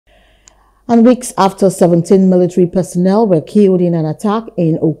And weeks after 17 military personnel were killed in an attack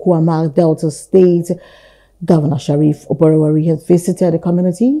in Okuama, Delta State, Governor Sharif Oborowari has visited the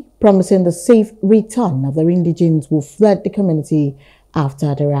community, promising the safe return of the indigents who fled the community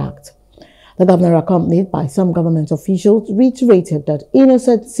after the act. The governor, accompanied by some government officials, reiterated that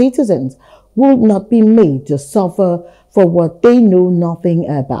innocent citizens would not be made to suffer for what they know nothing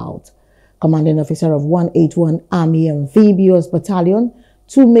about. Commanding officer of 181 Army Amphibious Battalion,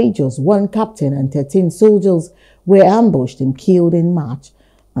 2 majors, 1 captain and 13 soldiers were ambushed and killed in March,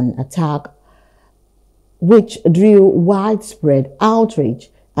 an attack which drew widespread outrage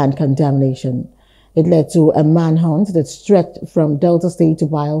and condemnation. It led to a manhunt that stretched from Delta State to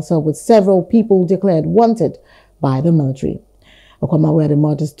Bayelsa, with several people declared wanted by the military. Okuama, where the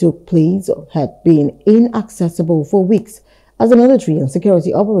murders took place, had been inaccessible for weeks as the military and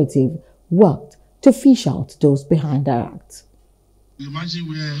security operative worked to fish out those behind the act. Imagine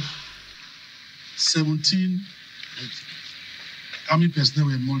where 17 army personnel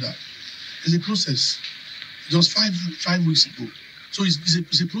were murdered. It's a process. Just five weeks ago. So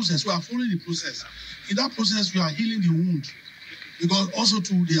it's a process. We are following the process. In that process, we are healing the wound. Because also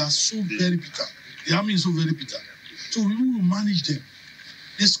too, they are so very bitter. The army is so very bitter. So we will manage them.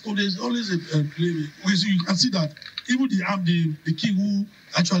 There's always a play. So you can see that even the king who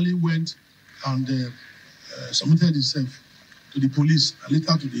actually went and submitted himself to the police and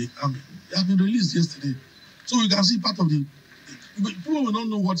later to the army, he has been released yesterday. So you can see part of the people will not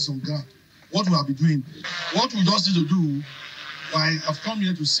know what is on ground, what we have been doing. What we just need to do, I have come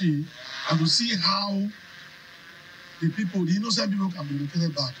here to see, and to see how the innocent people can be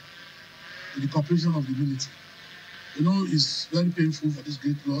located back to the cooperation of the military. You know, it's very painful for this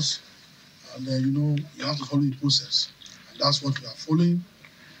great loss, and you know, you have to follow the process. And that's what we are following.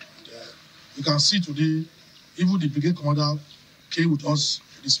 And you can see today, even the brigade commander came with us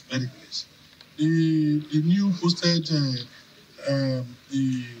to this very place. The new posted,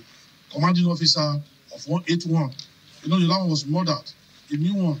 the commanding officer of 181, you know, the last one was murdered. The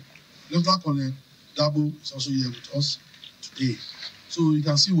new one, Lieutenant Colonel Dabo, is also here with us today. So you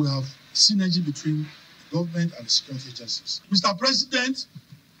can see we have synergy between the government and the security agencies. Mr. President,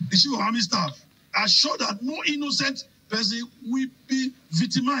 the Chief of Army Staff assured that no innocent person will be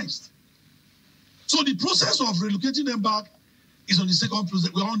victimized. So the process of relocating them back is on the second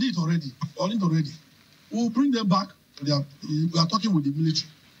process. We're on it already. We'll bring them back. We are talking with the military.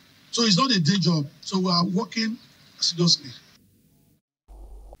 So it's not a day job. So we are working seriously.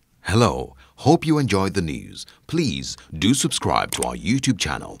 Hello, hope you enjoyed the news. Please do subscribe to our YouTube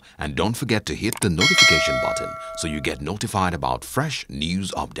channel and don't forget to hit the notification button so you get notified about fresh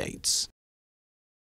news updates.